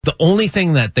The only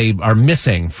thing that they are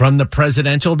missing from the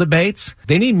presidential debates,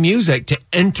 they need music to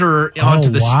enter onto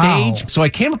the stage. So I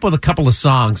came up with a couple of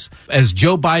songs as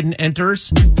Joe Biden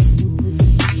enters.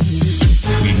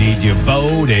 We need you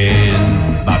voting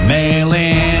by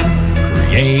mail-in.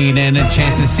 Creating a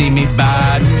chance to see me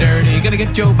Biden dirty. Gonna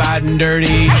get Joe Biden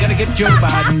dirty. Gonna get Joe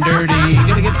Biden dirty.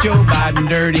 Gonna get Joe Biden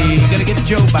dirty. Gonna get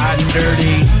Joe Biden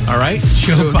dirty. All right?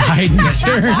 Joe Biden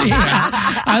dirty.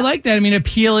 I like that. I mean,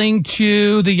 appealing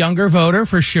to the younger voter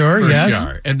for sure. Yes.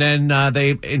 Sure. And then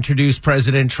they introduced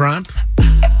President Trump.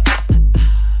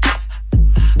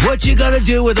 What you gonna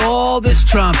do with all this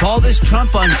Trump on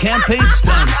campaign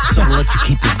stunts? So let you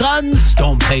keep your guns,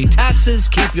 don't pay taxes,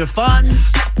 keep your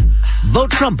funds.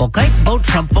 Vote Trump, okay? Vote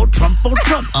Trump, vote Trump, vote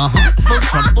Trump. Vote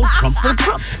Trump, vote Trump, vote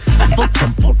Trump. Vote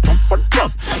Trump, vote Trump, vote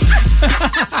Trump.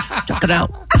 Check it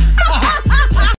out.